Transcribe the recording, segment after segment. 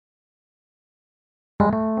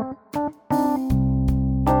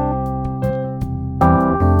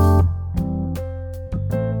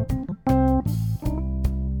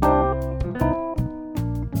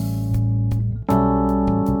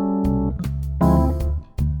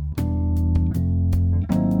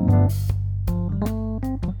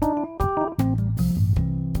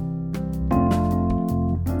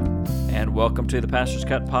Welcome to the Pastor's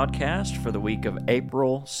Cut podcast for the week of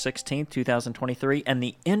April 16th, 2023. And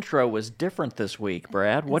the intro was different this week,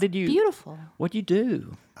 Brad. Beautiful. What'd you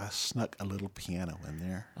do? I snuck a little piano in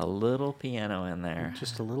there. A little piano in there.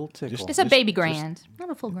 Just a little tickle. It's a baby grand. Not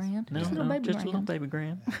a full grand. No, just a little baby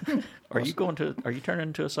grand. Are you turning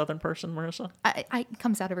into a Southern person, Marissa? It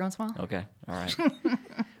comes out every once in a while. Okay. All right.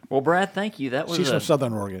 Well, Brad, thank you. She's from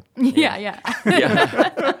Southern Oregon. Yeah.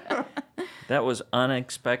 That was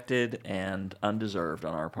unexpected and undeserved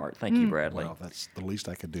on our part. Thank you, Bradley. Well, that's the least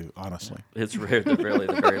I could do, honestly. It's really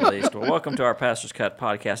the very least. Well, welcome to our Pastor's Cut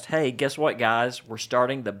podcast. Hey, guess what, guys? We're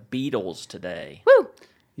starting the Beatles today. Woo!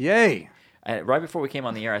 Yay! Right before we came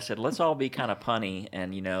on the air, I said, let's all be kind of punny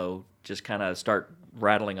and, just kind of start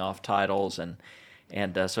rattling off titles. And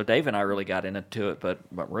so Dave and I really got into it,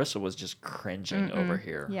 but Marissa was just cringing over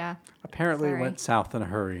here. Yeah. Apparently it went south in a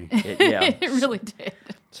hurry. It really did.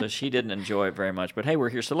 So she didn't enjoy it very much. But hey, we're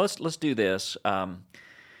here. So let's do this.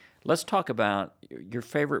 Let's talk about your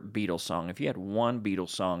favorite Beatles song. If you had one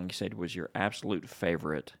Beatles song you said was your absolute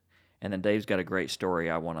favorite, and then Dave's got a great story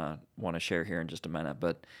I want to share here in just a minute.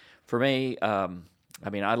 But for me, I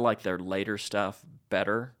like their later stuff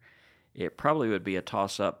better. It probably would be a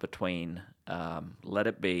toss-up between Let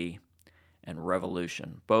It Be and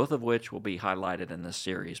Revolution, both of which will be highlighted in this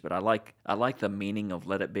series. But I like the meaning of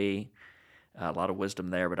Let It Be. A lot of wisdom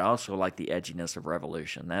there, but I also like the edginess of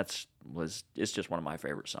Revolution. It's just one of my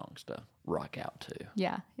favorite songs to rock out to.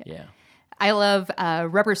 Yeah. I love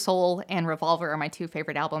Rubber Soul and Revolver are my two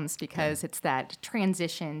favorite albums because it's that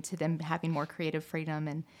transition to them having more creative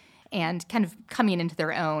freedom and kind of coming into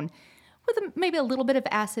their own with maybe a little bit of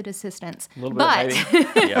acid assistance. A little bit,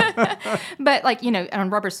 maybe. Yeah. But on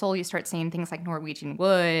Rubber Soul, you start seeing things like Norwegian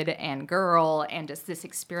Wood and Girl and just this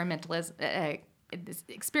experimenting,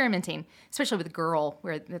 especially with Girl,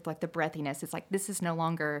 where like the breathiness, it's like this is no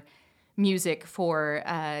longer music for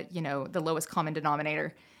the lowest common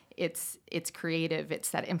denominator. It's creative.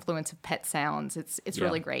 It's that influence of Pet Sounds. It's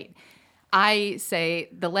really great. I say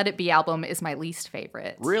the Let It Be album is my least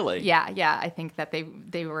favorite. Really? Yeah. I think that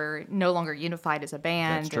they were no longer unified as a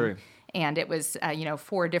band. That's true. And it was,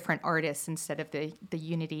 4 different artists instead of the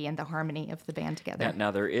unity and the harmony of the band together.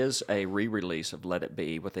 Now, there is a re-release of Let It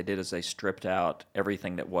Be. What they did is they stripped out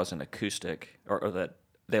everything that wasn't acoustic, or that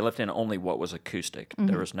they left in only what was acoustic. Mm-hmm.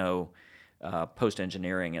 There was no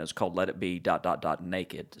post-engineering. It was called Let It Be ...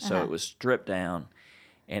 Naked. So it was stripped down.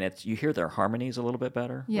 And you hear their harmonies a little bit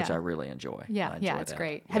better, which I really enjoy. Yeah, it's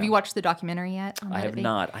great. Have you watched the documentary yet? I have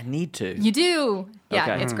not. I need to. You do?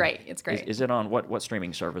 Yeah, okay. It's great. It's great. Is it on what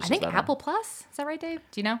streaming service? I think is that Apple on? Plus. Is that right, Dave?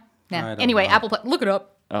 Do you know? No. Anyway, Apple Plus. Look it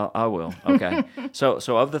up. I will. Okay. So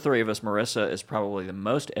of the three of us, Marissa is probably the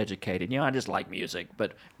most educated. I just like music,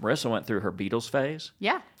 but Marissa went through her Beatles phase.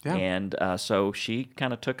 Yeah. And so she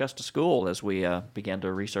kind of took us to school as we began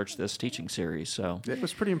to research this teaching series. So it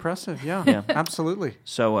was pretty impressive. Yeah. Absolutely.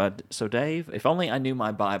 So Dave, if only I knew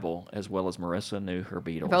my Bible as well as Marissa knew her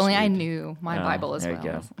Beatles. If only I knew my Bible as well.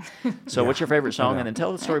 There you go. So what's your favorite song? And then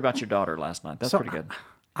tell the story about your daughter last night. That's pretty good.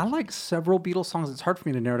 I like several Beatles songs. It's hard for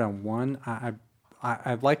me to narrow down one.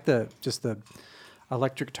 I like the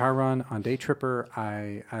electric guitar run on Day Tripper.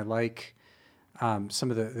 I like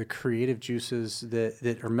some of the creative juices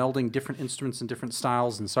that are melding different instruments and different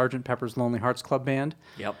styles in Sgt. Pepper's Lonely Hearts Club Band.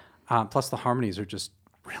 Yep. Plus the harmonies are just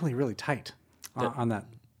really, really tight on that.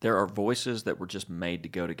 There are voices that were just made to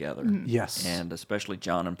go together. Mm-hmm. Yes. And especially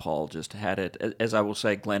John and Paul just had it. As I will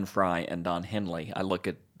say, Glenn Fry and Don Henley, I look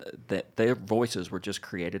at that their voices were just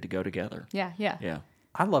created to go together. Yeah.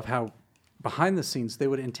 I love how behind the scenes they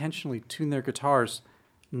would intentionally tune their guitars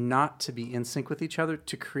not to be in sync with each other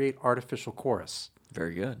to create artificial chorus.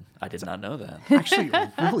 Very good. I did not know that. Actually,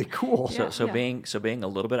 really cool. So being a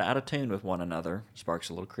little bit out of tune with one another sparks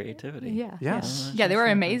a little creativity. Yeah. Yes. Yeah, they were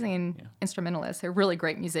amazing instrumentalists. They're really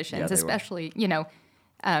great musicians, especially,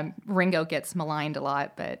 Ringo gets maligned a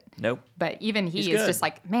lot, but even he's is just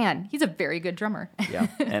like, man, he's a very good drummer. Yeah,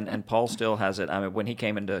 and Paul still has it. I mean, when he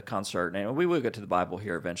came into concert, and we will get to the Bible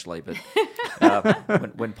here eventually, but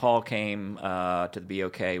when Paul came to the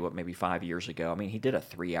BOK, maybe 5 years ago, I mean, he did a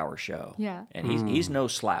 3-hour show. Yeah. And he's no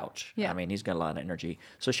slouch. Yeah. I mean, he's got a lot of energy.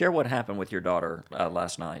 So share what happened with your daughter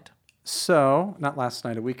last night. So, not last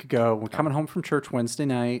night, a week ago, we're coming home from church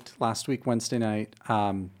last week Wednesday night.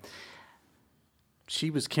 she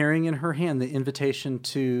was carrying in her hand the invitation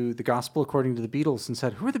to the Gospel According to the Beatles and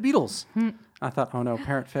said, "Who are the Beatles?" I thought, oh no,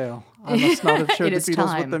 parent fail. I must not have shared It the is Beatles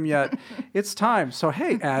time. with them yet. It's time. So,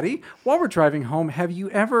 hey, Addie, while we're driving home, have you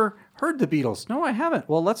ever heard the Beatles? No, I haven't.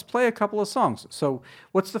 Well, let's play a couple of songs. So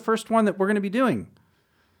what's the first one that we're going to be doing?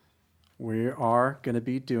 We are going to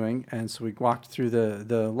be doing, and so we walked through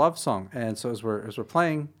the love song. And so as we're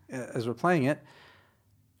playing it,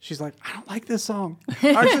 she's like, I don't like this song.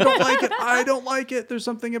 I just don't like it. I don't like it. There's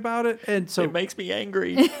something about it. And so It makes me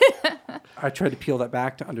angry. I tried to peel that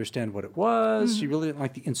back to understand what it was. She really didn't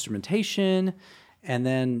like the instrumentation. And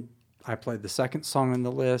then I played the second song on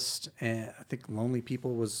the list. And I think Lonely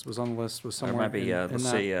People was on the list. Was There somewhere might be, let's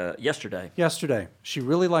see, Yesterday. Yesterday. She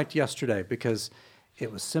really liked Yesterday because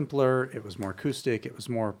it was simpler. It was more acoustic. It was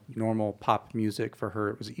more normal pop music for her.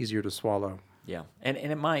 It was easier to swallow. Yeah, and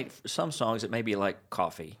it might, some songs, it may be like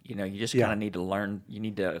coffee. You know, you just Yeah. kind of need to learn, you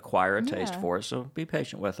need to acquire a taste for it, so be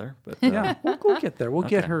patient with her. But Yeah, we'll get there. We'll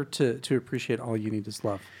get Okay. her to appreciate All You Need Is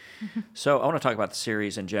Love. So I want to talk about the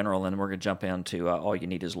series in general, and then we're going to jump into All You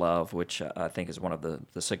Need Is Love, which I think is one of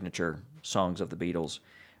the signature songs of the Beatles.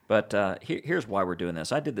 But here's why we're doing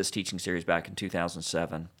this. I did this teaching series back in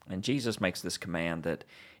 2007, and Jesus makes this command that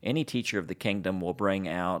any teacher of the kingdom will bring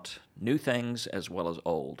out new things as well as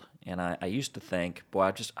old. And I used to think,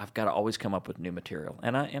 boy, I've got to always come up with new material,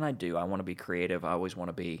 and I do. I want to be creative. I always want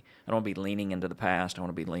to be. I don't want to be leaning into the past. I want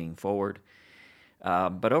to be leaning forward.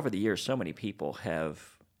 But over the years, so many people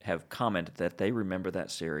have commented that they remember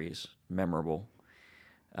that series memorable,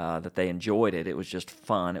 that they enjoyed it. It was just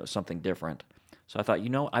fun. It was something different. So I thought,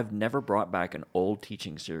 I've never brought back an old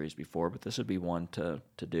teaching series before, but this would be one to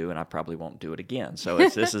do, and I probably won't do it again. So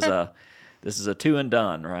this is a two and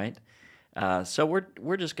done, right? So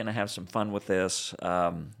we're just going to have some fun with this.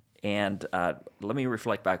 And let me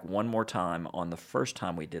reflect back one more time on the first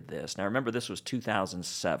time we did this. Now, remember, this was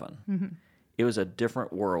 2007. Mm-hmm. It was a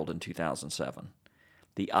different world in 2007.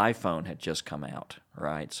 The iPhone had just come out,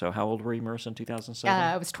 right? So how old were you, Marissa, in 2007?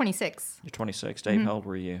 I was 26. You're 26. Dave, how old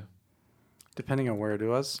were you? Depending on where it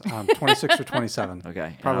was, 26 or 27.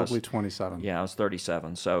 Okay. Probably 27. Yeah, I was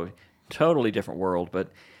 37. So totally different world. But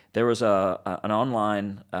there was an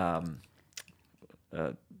online,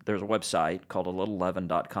 there's a website called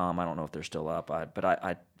alittleleaven.com. I don't know if they're still up. But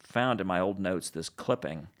I found in my old notes this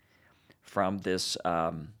clipping from this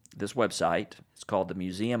website. It's called the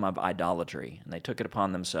Museum of Idolatry. And they took it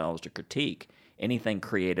upon themselves to critique anything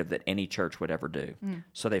creative that any church would ever do.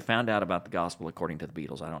 So they found out about the gospel according to the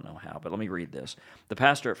Beatles. I don't know how, but let me read this. The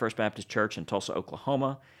pastor at First Baptist Church in Tulsa,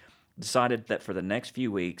 Oklahoma, decided that for the next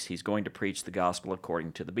few weeks he's going to preach the gospel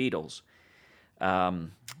according to the Beatles.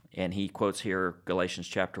 And he quotes here Galatians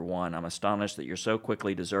chapter 1, "I'm astonished that you're so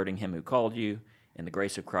quickly deserting him who called you in the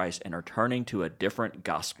grace of Christ and are turning to a different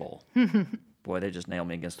gospel." Boy, they just nailed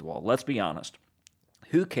me against the wall. Let's be honest.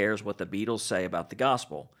 Who cares what the Beatles say about the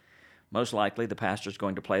gospel? Most likely, the pastor's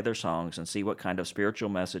going to play their songs and see what kind of spiritual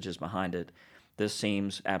message is behind it. This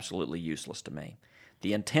seems absolutely useless to me.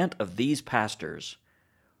 The intent of these pastors,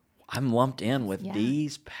 I'm lumped in with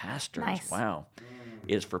these pastors. Nice. Wow.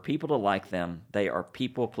 Is for people to like them. They are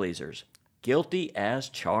people pleasers. Guilty as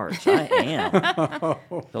charged. I am.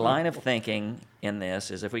 The line of thinking in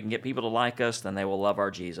this is if we can get people to like us, then they will love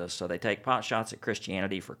our Jesus. So they take pot shots at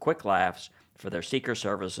Christianity for quick laughs, for their seeker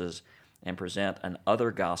services, and present an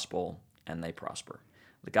other gospel, and they prosper.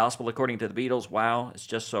 The gospel according to the Beatles, wow, it's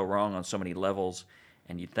just so wrong on so many levels,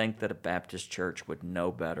 and you'd think that a Baptist church would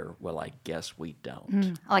know better. Well, I guess we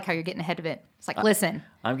don't. I like how you're getting ahead of it. It's like, listen,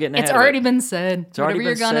 I'm getting ahead it's of already it. been said. It's already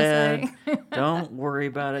Whatever been you're gonna said. say. Don't worry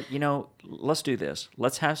about it. Let's do this.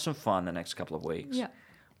 Let's have some fun the next couple of weeks. Yeah.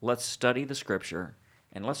 Let's study the Scripture,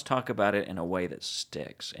 and let's talk about it in a way that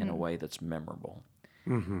sticks, in a way that's memorable.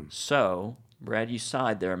 Mm-hmm. So, Brad, you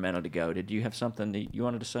sighed there a minute ago. Did you have something that you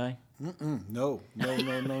wanted to say? No.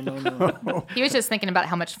 He was just thinking about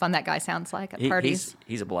how much fun that guy sounds like at parties.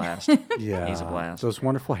 He's a blast. Yeah. He's a blast. Those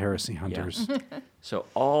wonderful heresy hunters. So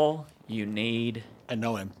all you need I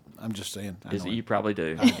know him. I'm just saying. I is know you him. probably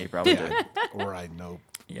do. You probably do. Or I know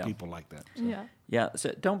Yeah. people like that. So. Yeah. Yeah.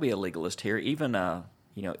 So don't be a legalist here. Even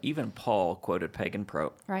even Paul quoted pagan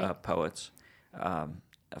Right. poets,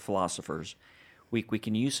 philosophers. We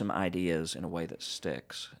can use some ideas in a way that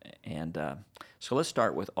sticks. And so let's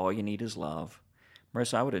start with All You Need Is Love.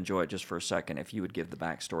 Marissa, I would enjoy it just for a second if you would give the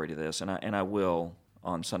backstory to this, and I will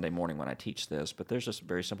on Sunday morning when I teach this, but there's just a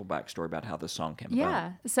very simple backstory about how this song came about.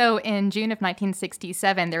 Yeah. So in June of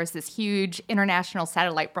 1967, there was this huge international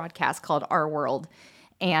satellite broadcast called Our World,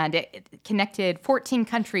 and it connected 14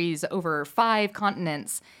 countries over 5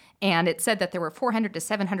 continents, and it said that there were 400 to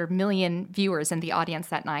 700 million viewers in the audience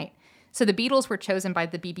that night. So the Beatles were chosen by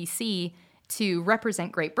the BBC to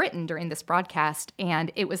represent Great Britain during this broadcast,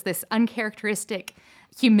 and it was this uncharacteristic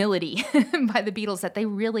humility by the Beatles that they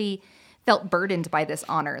really felt burdened by this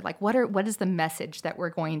honor. Like, what is the message that we're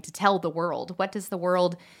going to tell the world? What does the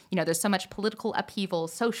world, there's so much political upheaval,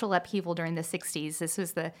 social upheaval during the 60s. This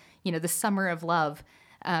was the summer of love.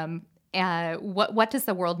 What does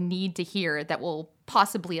the world need to hear that will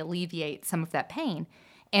possibly alleviate some of that pain?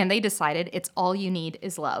 And they decided it's all you need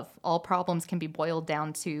is love. All problems can be boiled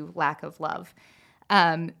down to lack of love.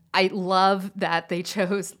 I love that they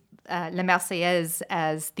chose La Marseillaise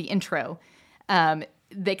as the intro.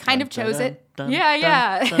 They kind of chose it.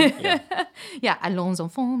 Yeah. Allons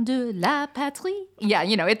enfants de la patrie. Yeah,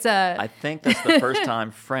 it's a... I think that's the first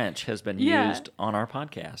time French has been used on our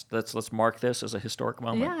podcast. Let's mark this as a historic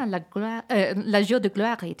moment. Yeah, la jour de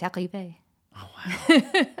gloire est arrivée. Oh,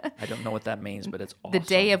 wow. I don't know what that means, but it's awesome. The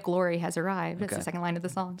day of glory has arrived. That's the second line of the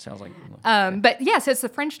song. Sounds like... But yes, it's the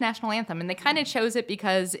French national anthem, and they kind of chose it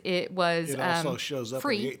because it was It also shows up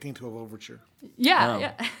free. in the 1812 Overture.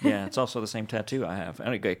 Yeah. Yeah, it's also the same tattoo I have.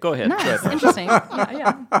 Anyway, go ahead. Nice, interesting.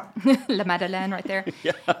 Yeah. La Madeleine right there.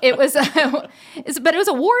 Yeah. It was, but it was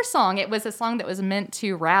a war song. It was a song that was meant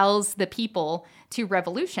to rouse the people to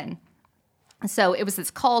revolution. So it was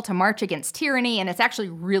this call to march against tyranny, and it's actually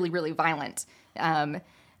really, really violent.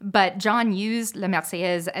 But John used La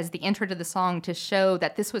Marseillaise as the intro to the song to show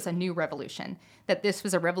that this was a new revolution, that this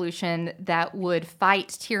was a revolution that would fight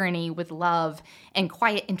tyranny with love and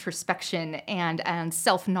quiet introspection and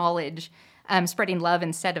self-knowledge, spreading love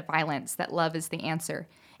instead of violence, that love is the answer.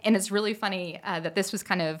 And it's really funny that this was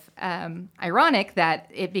kind of ironic that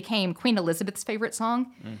it became Queen Elizabeth's favorite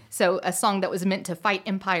song. So a song that was meant to fight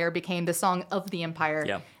empire became the song of the empire.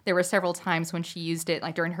 Yeah. There were several times when she used it,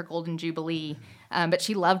 like during her Golden Jubilee, but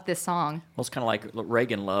she loved this song. Well, it's kind of like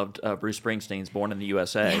Reagan loved Bruce Springsteen's "Born in the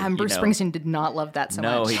USA." Yeah, and Bruce Springsteen did not love that so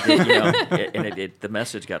much. No, he did. And the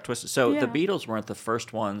message got twisted. So the Beatles weren't the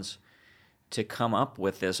first ones to come up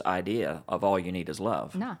with this idea of all you need is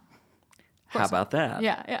love. No. How about that?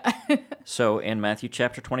 Yeah. So in Matthew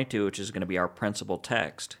chapter 22, which is going to be our principal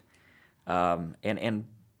text, and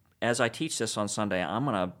as I teach this on Sunday, I'm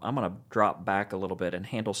gonna drop back a little bit and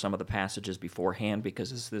handle some of the passages beforehand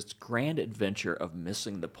because it's this grand adventure of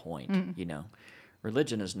missing the point.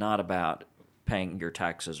 Religion is not about paying your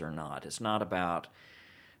taxes or not. It's not about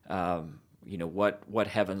what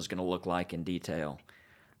heaven's going to look like in detail.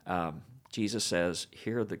 Jesus says,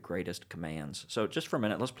 "Here are the greatest commands." So just for a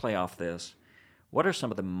minute, let's play off this. What are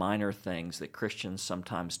some of the minor things that Christians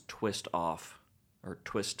sometimes twist off or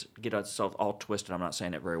get ourselves all twisted? I'm not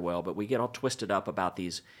saying it very well, but we get all twisted up about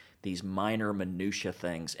these minor minutia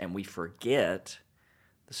things, and we forget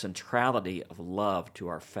the centrality of love to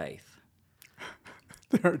our faith.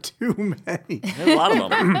 There are too many. There's a lot of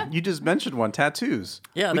them. You just mentioned one, tattoos.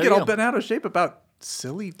 Yeah, we there get you all go. bent out of shape about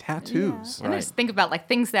silly tattoos. And I just think about like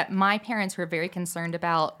things that my parents were very concerned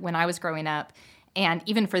about when I was growing up. And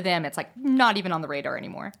even for them, it's like not even on the radar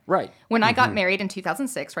anymore. Right. When I got married in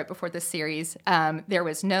 2006, right before this series, there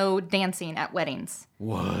was no dancing at weddings.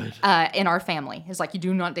 What? In our family. It's like, you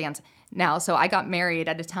do not dance. Now, so I got married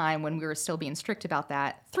at a time when we were still being strict about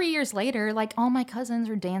that. 3 years later, like all my cousins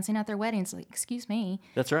are dancing at their weddings. Like, excuse me.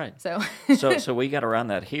 That's right. So so we got around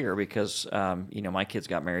that here because my kids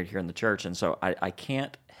got married here in the church, and so I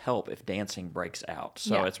can't help if dancing breaks out.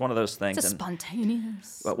 So it's one of those things. It's a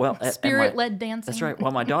spontaneous, spirit-led dancing. That's right.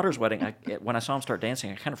 Well, my daughter's wedding, when I saw him start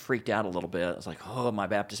dancing, I kind of freaked out a little bit. I was like, oh, my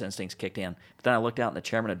Baptist instincts kicked in. But then I looked out, and the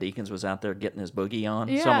chairman of deacons was out there getting his boogie on.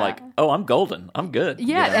 Yeah. So I'm like, oh, I'm golden. I'm good.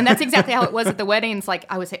 Yeah, and that's exactly how it was at the weddings. Like,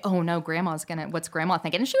 I would say, oh, no, what's Grandma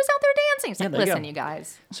thinking? And she was out there dancing. It's like, listen, you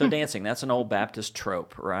guys. So dancing, that's an old Baptist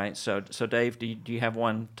trope, right? So Dave, do you have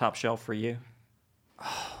one top shelf for you?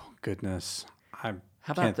 Oh, goodness.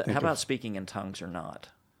 How about speaking in tongues or not?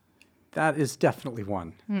 That is definitely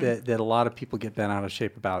one that a lot of people get bent out of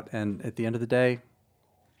shape about. And at the end of the day,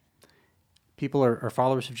 people are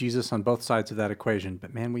followers of Jesus on both sides of that equation.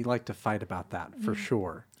 But man, we like to fight about that for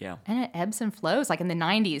sure. Yeah. And it ebbs and flows. Like in the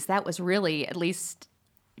 90s, that was really, at least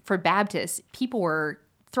for Baptists, people were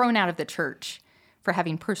thrown out of the church for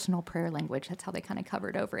having personal prayer language. That's how they kind of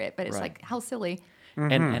covered over it. But it's like, how silly.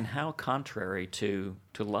 And how contrary to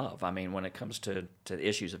love. I mean, when it comes to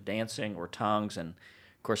issues of dancing or tongues, and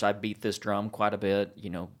of course I beat this drum quite a bit,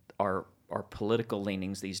 our political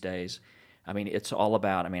leanings these days. I mean, it's all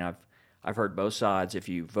about, I've heard both sides. If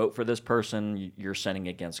you vote for this person, you're sinning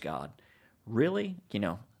against God. Really?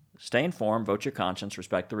 Stay informed, vote your conscience,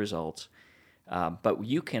 respect the results. But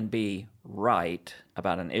you can be right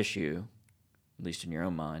about an issue, at least in your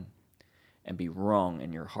own mind, and be wrong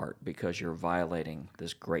in your heart because you're violating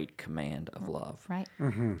this great command of love. Right.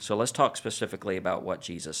 So let's talk specifically about what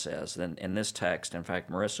Jesus says. Then in this text, in fact,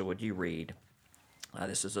 Marissa, would you read?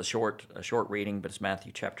 This is a short reading, but it's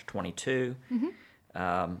Matthew chapter 22,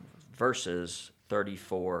 verses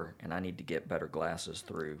 34, and I need to get better glasses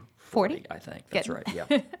through 40, I think. That's Good. right,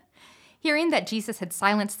 yeah. Hearing that Jesus had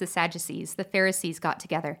silenced the Sadducees, the Pharisees got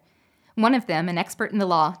together. One of them, an expert in the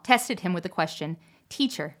law, tested him with the question,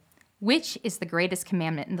 "Teacher, which is the greatest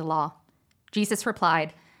commandment in the law?" Jesus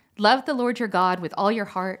replied, "Love the Lord your God with all your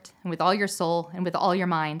heart and with all your soul and with all your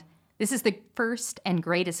mind. This is the first and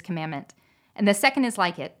greatest commandment. And the second is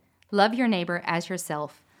like it. Love your neighbor as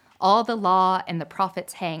yourself. All the law and the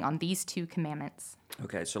prophets hang on these two commandments."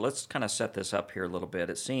 Okay, so let's kind of set this up here a little bit.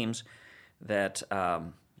 It seems that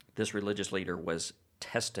this religious leader was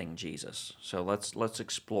testing Jesus. So let's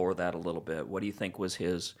explore that a little bit. What do you think was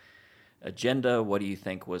his agenda? What do you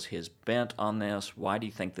think was his bent on this? Why do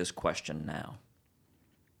you think this question now?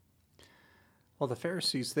 Well, the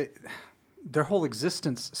Pharisees, their whole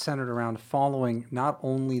existence centered around following not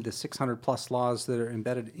only the 600 plus laws that are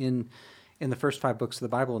embedded in the first 5 books of the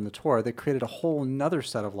Bible and the Torah. They created a whole nother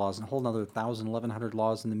set of laws, and a whole nother 1,100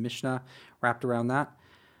 laws in the Mishnah wrapped around that.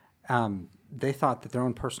 They thought that their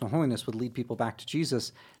own personal holiness would lead people back to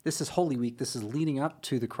Jesus. This is Holy Week. This is leading up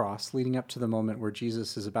to the cross, leading up to the moment where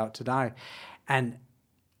Jesus is about to die. And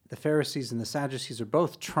the Pharisees and the Sadducees are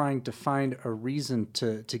both trying to find a reason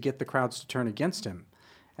to get the crowds to turn against him.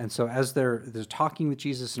 And so as they're talking with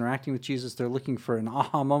Jesus, interacting with Jesus, they're looking for an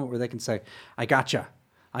aha moment where they can say, I got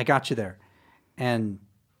you there. And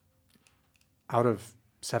out of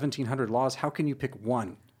 1,700 laws, how can you pick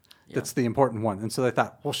one that's the important one? And so they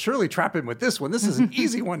thought, well, surely trap him with this one. This is an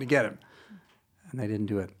easy one to get him. And they didn't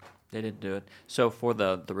do it. They didn't do it. So for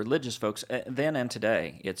the religious folks, then and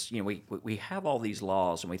today, it's, we have all these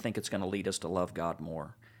laws and we think it's going to lead us to love God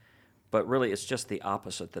more. But really, it's just the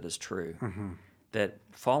opposite that is true. That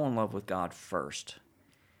fall in love with God first,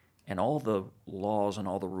 and all the laws and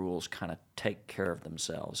all the rules kind of take care of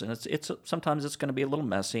themselves. And it's sometimes it's going to be a little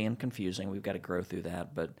messy and confusing. We've got to grow through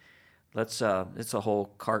that, but it's a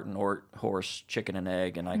whole cart and horse, chicken and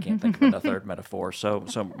egg, and I can't think of a third metaphor. So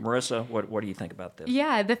Marissa, what do you think about this?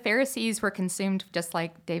 Yeah, the Pharisees were consumed, just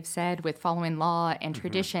like Dave said, with following law and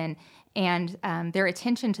tradition, and their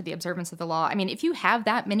attention to the observance of the law. I mean, if you have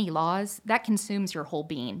that many laws, that consumes your whole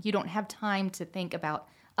being. You don't have time to think about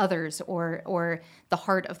others or the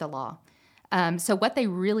heart of the law. So what they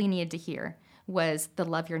really needed to hear was the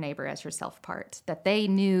love your neighbor as yourself part, that they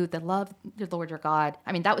knew the love the Lord your God.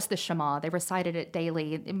 I mean, that was the Shema. They recited it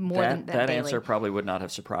daily, more than that daily. Answer probably would not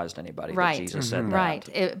have surprised anybody right. that Jesus said that.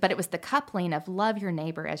 Right, but it was the coupling of love your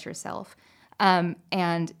neighbor as yourself.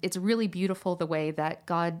 And it's really beautiful the way that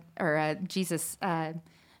Jesus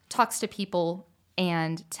talks to people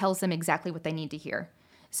and tells them exactly what they need to hear.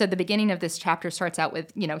 So the beginning of this chapter starts out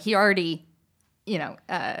with, he already,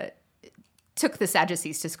 took the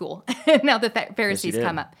Sadducees to school. Now the Pharisees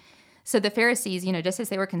come up. So the Pharisees, just as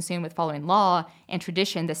they were consumed with following law and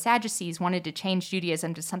tradition, the Sadducees wanted to change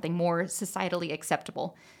Judaism to something more societally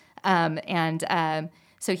acceptable.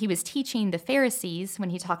 So he was teaching the Pharisees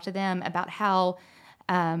when he talked to them about how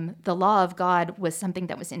the law of God was something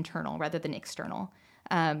that was internal rather than external.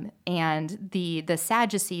 And the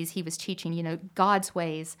Sadducees, he was teaching, God's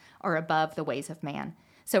ways are above the ways of man.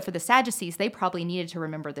 So for the Sadducees, they probably needed to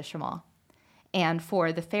remember the Shema. And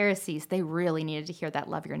for the Pharisees, they really needed to hear that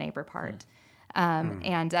love your neighbor part.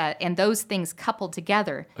 And those things coupled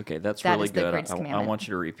together. Okay, that's really good. I want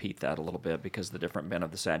you to repeat that a little bit, because the different men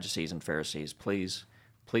of the Sadducees and Pharisees, please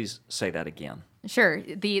say that again. Sure.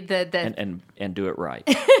 And do it right.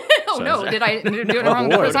 Did I do it wrong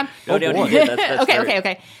the first time? That's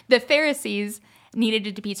Okay. The Pharisees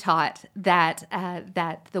needed to be taught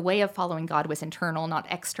that the way of following God was internal, not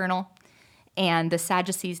external. And the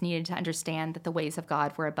Sadducees needed to understand that the ways of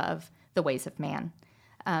God were above the ways of man.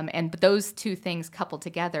 And those two things coupled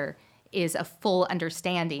together is a full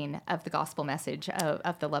understanding of the gospel message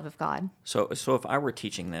of the love of God. So if I were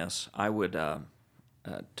teaching this, I would,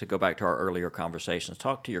 to go back to our earlier conversations,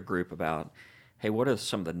 talk to your group about, hey, what are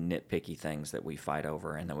some of the nitpicky things that we fight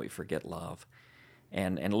over and that we forget love?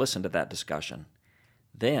 And listen to that discussion.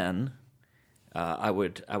 Then I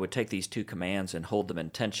would take these two commands and hold them in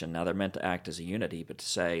tension. Now, they're meant to act as a unity, but to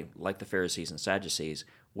say, like the Pharisees and Sadducees,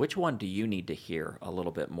 which one do you need to hear a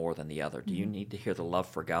little bit more than the other? Do you need to hear the love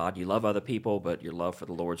for God? You love other people, but your love for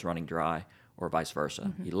the Lord's running dry, or vice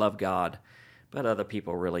versa. You love God, but other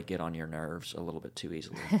people really get on your nerves a little bit too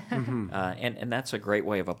easily. And that's a great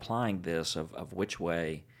way of applying this, of which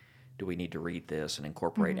way do we need to read this and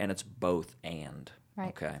incorporate, and it's both and. Right.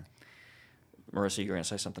 Okay. Marissa, you're going to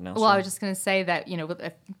say something else? Well, I was just going to say that,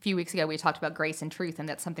 a few weeks ago we talked about grace and truth, and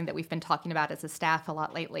that's something that we've been talking about as a staff a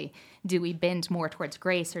lot lately. Do we bend more towards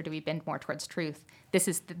grace or do we bend more towards truth? This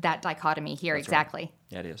is that dichotomy here. That's exactly. Right.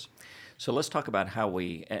 Yeah, it is. So let's talk about how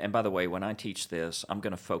and by the way, when I teach this, I'm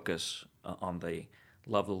going to focus on the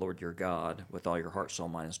love the Lord your God with all your heart, soul,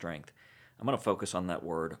 mind, and strength. I'm going to focus on that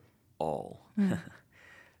word, all.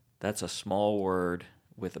 That's a small word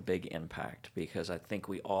with a big impact, because I think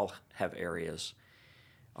we all have areas,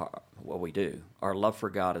 we do. Our love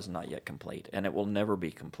for God is not yet complete, and it will never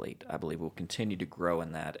be complete. I believe we'll continue to grow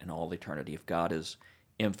in that in all eternity. If God is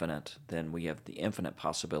infinite, then we have the infinite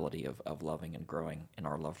possibility of loving and growing in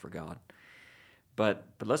our love for God. But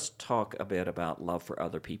let's talk a bit about love for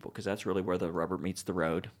other people, because that's really where the rubber meets the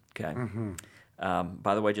road. Okay.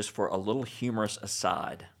 By the way, just for a little humorous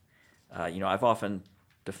aside, I've often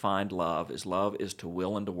defined love is to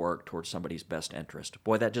will and to work towards somebody's best interest.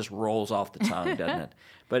 Boy, that just rolls off the tongue, doesn't it?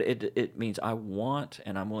 But it means I want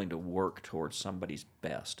and I'm willing to work towards somebody's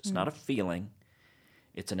best. It's not a feeling,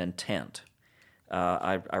 it's an intent.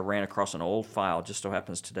 I ran across an old file, just so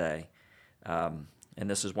happens today, and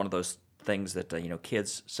this is one of those things that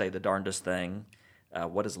kids say the darndest thing.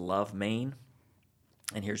 What does love mean?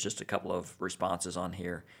 And here's just a couple of responses on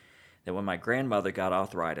here. That when my grandmother got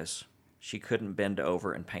arthritis, she couldn't bend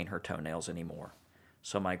over and paint her toenails anymore.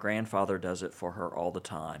 So my grandfather does it for her all the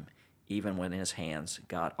time, even when his hands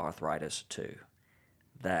got arthritis too.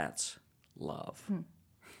 That's love.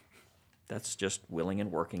 That's just willing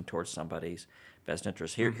and working towards somebody's best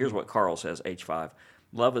interest. Here's what Carl says, H5.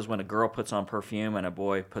 Love is when a girl puts on perfume and a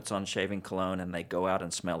boy puts on shaving cologne and they go out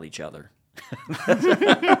and smell each other.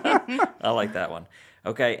 I like that one.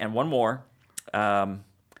 Okay, and one more.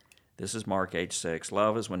 This is Mark, age 6.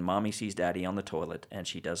 Love is when mommy sees daddy on the toilet and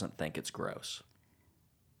she doesn't think it's gross.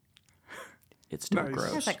 It's still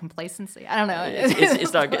gross. It's like complacency. I don't know.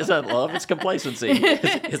 It's not love. It's complacency.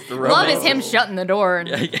 It's the romance. Love is him shutting the door.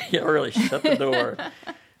 Yeah, really, shut the door.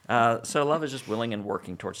 So love is just willing and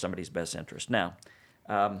working towards somebody's best interest. Now,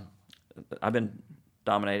 I've been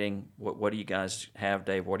dominating. What do you guys have,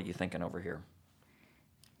 Dave? What are you thinking over here?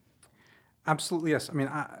 Absolutely, yes. I mean,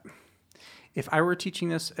 if I were teaching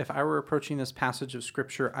this, if I were approaching this passage of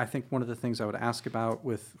Scripture, I think one of the things I would ask about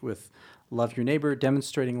with love your neighbor,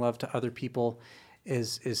 demonstrating love to other people,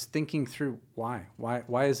 is thinking through why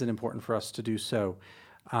is it important for us to do so?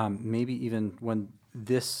 Maybe even when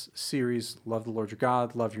this series, Love the Lord your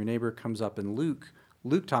God, Love your neighbor, comes up in Luke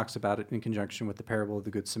talks about it in conjunction with the parable of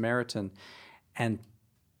the Good Samaritan, and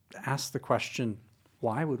ask the question,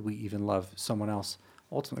 why would we even love someone else?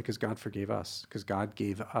 Ultimately, because God forgave us, because God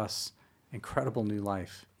gave us incredible new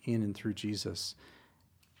life in and through Jesus.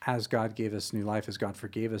 As God gave us new life, as God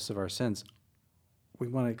forgave us of our sins, we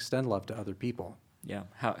want to extend love to other people. Yeah.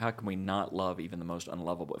 How can we not love even the most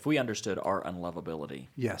unlovable? If we understood our unlovability,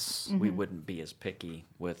 yes, we wouldn't be as picky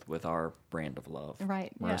with our brand of love.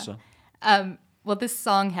 Right. Marissa? Yeah. Well, this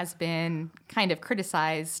song has been kind of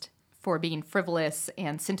criticized for being frivolous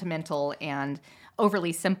and sentimental and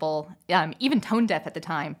overly simple, even tone deaf at the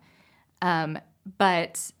time.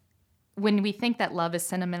 But when we think that love is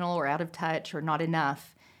sentimental or out of touch or not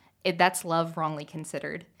enough, that's love wrongly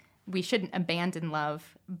considered. We shouldn't abandon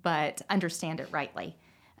love, but understand it rightly.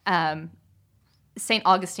 St.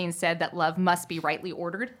 Augustine said that love must be rightly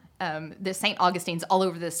ordered. The St. Augustine's all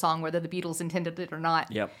over this song, whether the Beatles intended it or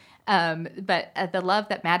not. Yep. But the love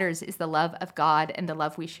that matters is the love of God and the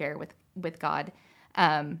love we share with God.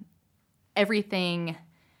 Everything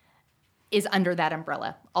is under that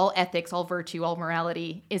umbrella. All ethics, all virtue, all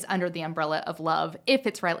morality is under the umbrella of love if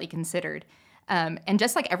it's rightly considered. And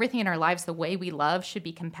just like everything in our lives, the way we love should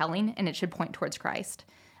be compelling and it should point towards Christ.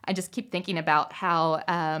 I just keep thinking about how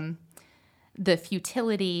the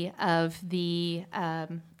futility of the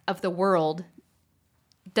world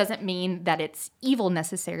doesn't mean that it's evil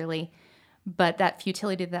necessarily, but that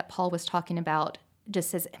futility that Paul was talking about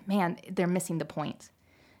just says, man, they're missing the point.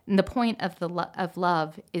 And the point of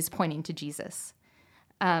love is pointing to Jesus.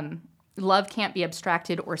 Love can't be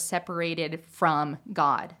abstracted or separated from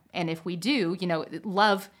God. And if we do,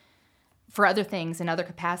 love for other things and other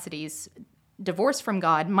capacities, divorced from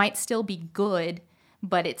God might still be good,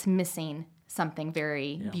 but it's missing something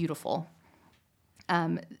very beautiful.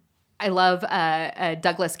 I love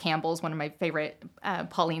Douglas Campbell's one of my favorite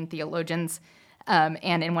Pauline theologians.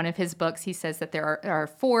 And in one of his books, he says that there are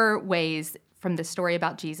 4 ways from the story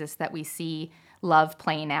about Jesus that we see love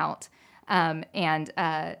playing out.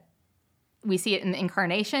 We see it in the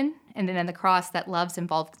incarnation, and then in the cross that love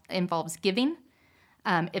involves giving,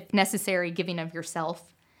 if necessary, giving of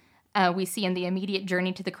yourself. We see in the immediate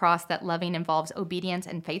journey to the cross that loving involves obedience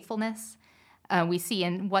and faithfulness. We see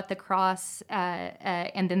in what the cross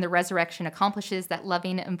and then the resurrection accomplishes, that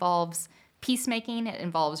loving involves peacemaking, it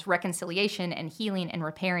involves reconciliation and healing and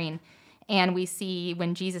repairing. And we see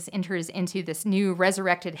when Jesus enters into this new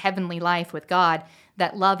resurrected heavenly life with God,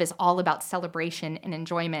 that love is all about celebration and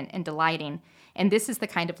enjoyment and delighting. And this is the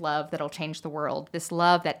kind of love that'll change the world. This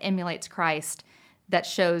love that emulates Christ, that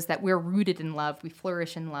shows that we're rooted in love, we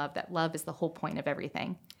flourish in love, that love is the whole point of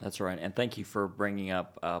everything. That's right. And thank you for bringing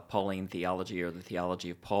up Pauline theology, or the theology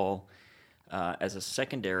of Paul, as a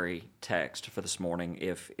secondary text for this morning.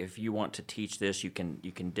 If you want to teach this, you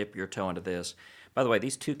can dip your toe into this. By the way,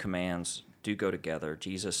 these two commands do go together.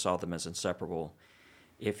 Jesus saw them as inseparable.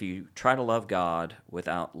 If you try to love God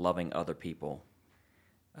without loving other people,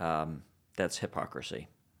 that's hypocrisy.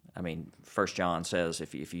 I mean, 1 John says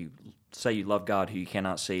if you say you love God who you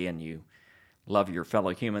cannot see, and you love your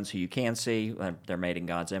fellow humans who you can see, they're made in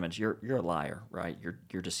God's image, you're a liar, right?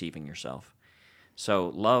 You're deceiving yourself. So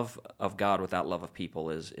love of God without love of people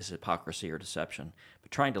is hypocrisy or deception.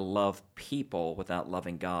 But trying to love people without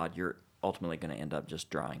loving God, you're ultimately going to end up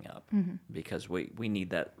just drying up, because we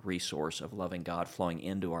need that resource of loving God flowing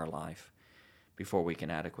into our life before we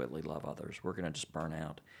can adequately love others. We're going to just burn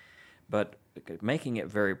out. But making it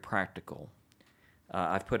very practical,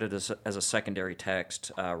 I've put it as a secondary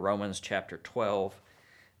text, Romans chapter 12,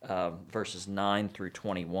 verses 9 through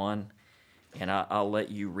 21. And I'll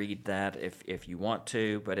let you read that if you want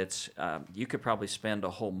to, but it's you could probably spend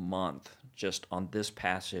a whole month just on this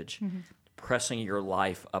passage, pressing your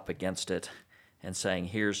life up against it and saying,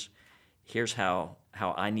 here's how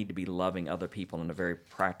I need to be loving other people in a very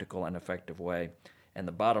practical and effective way. And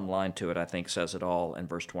the bottom line to it, I think, says it all in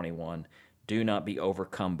verse 21. Do not be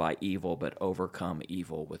overcome by evil, but overcome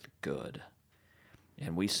evil with good.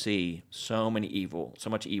 And we see so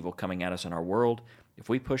much evil coming at us in our world. If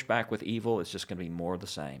we push back with evil, it's just going to be more of the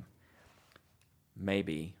same.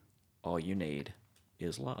 Maybe all you need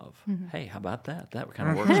is love. Hey, how about that? That kind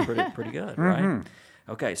of works pretty good, right?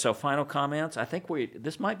 Okay, so final comments. I think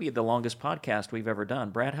this might be the longest podcast we've ever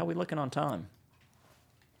done. Brad, how are we looking on time?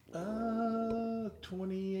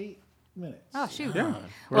 28 minutes. Oh, shoot. Yeah.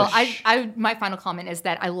 Well, my final comment is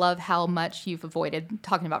that I love how much you've avoided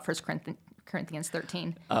talking about 1 Corinthians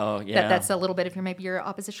 13. Oh, yeah. That's a little bit of your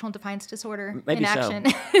oppositional defiance disorder Maybe in action.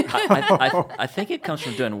 So. I think it comes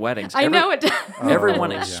from doing weddings. I know it does.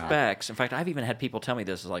 Everyone expects. In fact, I've even had people tell me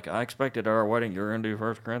this. Is like, I expected at our wedding you're going to do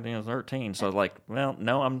 1 Corinthians 13. So like, well,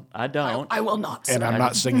 no, I don't. I will not. And I'm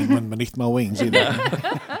not singing Wind Beneath My Wings either.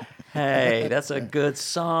 Hey, that's a good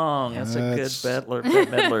song. That's a good Bette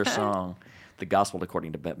Midler song. The Gospel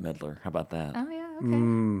According to Bette Midler. How about that? Oh, yeah,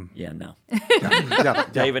 okay. Yeah, no. Yeah.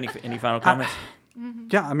 Dave, any final comments?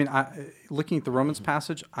 Yeah, I mean, looking at the Romans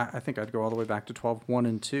passage, I think I'd go all the way back to 12:1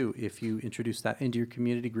 and 2 if you introduce that into your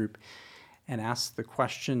community group and ask the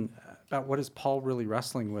question about what is Paul really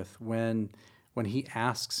wrestling with when he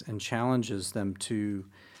asks and challenges them to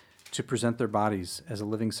present their bodies as a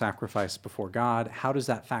living sacrifice before God. How does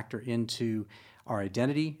that factor into our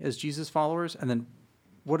identity as Jesus followers? And then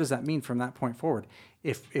what does that mean from that point forward?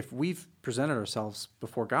 If we've presented ourselves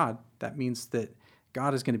before God, that means that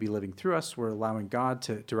God is going to be living through us. We're allowing God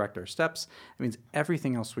to direct our steps. It means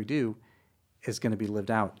everything else we do is going to be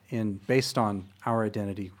lived out based on our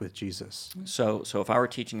identity with Jesus. So if I were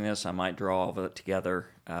teaching this, I might draw all of it together,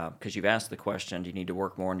 because you've asked the question, do you need to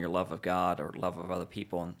work more on your love of God or love of other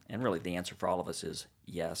people? And really the answer for all of us is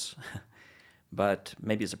yes. But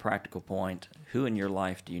maybe as a practical point, who in your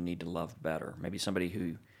life do you need to love better? Maybe somebody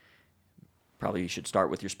who probably you should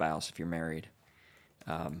start with your spouse if you're married.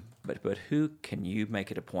 But who can you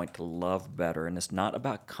make it a point to love better? And it's not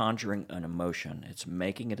about conjuring an emotion. It's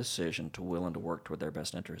making a decision to will and to work toward their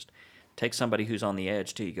best interest. Take somebody who's on the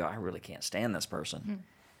edge, too. You go, I really can't stand this person.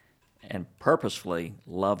 And purposefully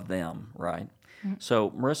love them, right? So,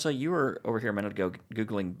 Marissa, you were over here a minute ago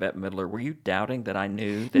Googling Bette Midler. Were you doubting that I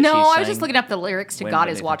knew that No, she I was just looking up the lyrics to Wind God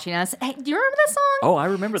is Beneath Watching Us. Hey, do you remember that song? Oh, I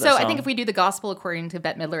remember that so song. I think if we do the gospel according to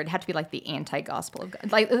Bette Midler, it'd have to be like the anti-gospel of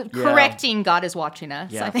God. Like correcting God is Watching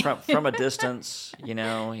Us. Yeah, I think. from a distance,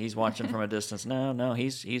 he's watching from a distance. No,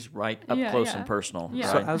 he's right up close and personal.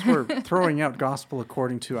 Yeah. So Right? as we're throwing out gospel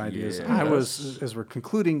according to ideas, as we're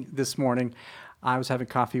concluding this morning, I was having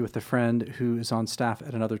coffee with a friend who is on staff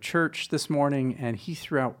at another church this morning, and he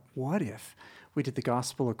threw out, what if we did the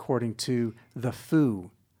gospel according to the foo?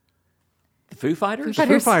 The Foo Fighters?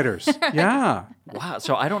 Foo Fighters. Yeah. Wow.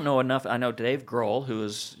 So I don't know enough. I know Dave Grohl, who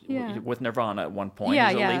was Yeah. with Nirvana at one point. Yeah,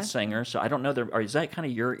 He's a yeah. lead singer. So I don't know. Is that kind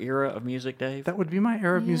of your era of music, Dave? That would be my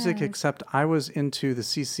era of music, Yeah. except I was into the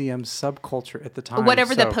CCM subculture at the time.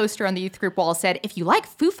 Whatever the so- poster on the youth group wall said, if you like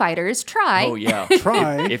Foo Fighters, try. Oh, yeah.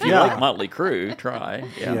 Try. If you like Motley Crue, try.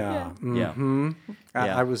 Yeah. Yeah. Yeah. Mhm.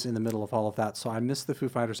 Yeah. I was in the middle of all of that, so I miss the Foo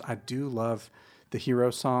Fighters. I do love the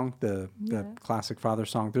Hero song, the classic Father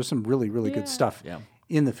song. There's some really, really good stuff Yeah.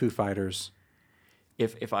 in the Foo Fighters.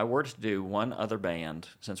 If I were to do one other band,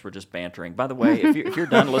 since we're just bantering, by the way, if you're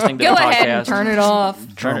done listening to Go the ahead podcast, and turn it off.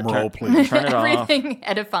 Drum roll, please. Turn it off. Everything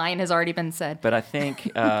edifying has already been said. But I think,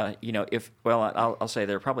 I'll say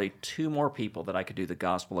there are probably two more people that I could do the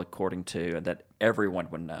gospel according to and that everyone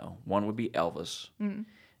would know. One would be Elvis, and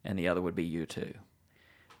the other would be U2.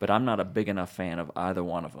 But I'm not a big enough fan of either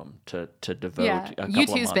one of them to devote Yeah, a couple of U2's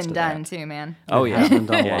months been to done that. too, man. Oh yeah, Has been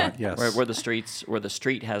done a yeah. lot, yes. Where the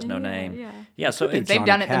street has no name. yeah. Yeah, so be it's, They've Johnny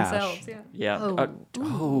done it Cash. themselves. Yeah. yeah.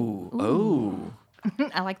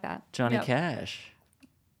 I like that. Johnny Yep. Cash.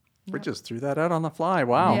 We just threw that out on the fly.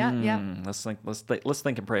 Wow. Yeah, yeah. Let's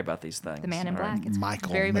think and pray about these things. The Man in All right. Black. It's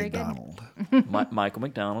Michael very, very good. McDonald. Michael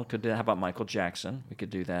McDonald could do. How about Michael Jackson? We could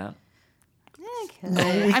do that.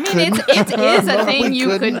 I mean, it is a thing you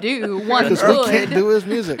couldn't. could do. One Because we can't could. do his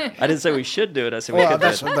music. I didn't say we should do it. I said we Well, could do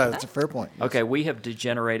that's, it. that's a fair point. Okay, we have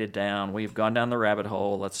degenerated down. We've gone down the rabbit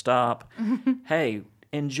hole. Let's stop. Hey,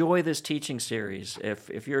 enjoy this teaching series.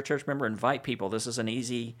 If you're a church member, invite people. This is an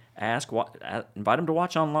easy ask. Invite them to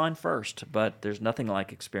watch online first, but there's nothing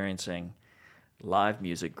like experiencing live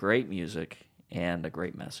music, great music, and a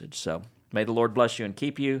great message. So may the Lord bless you and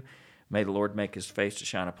keep you. May the Lord make his face to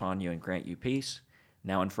shine upon you and grant you peace,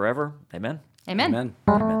 now and forever. Amen. Amen. Amen.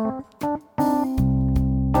 Amen.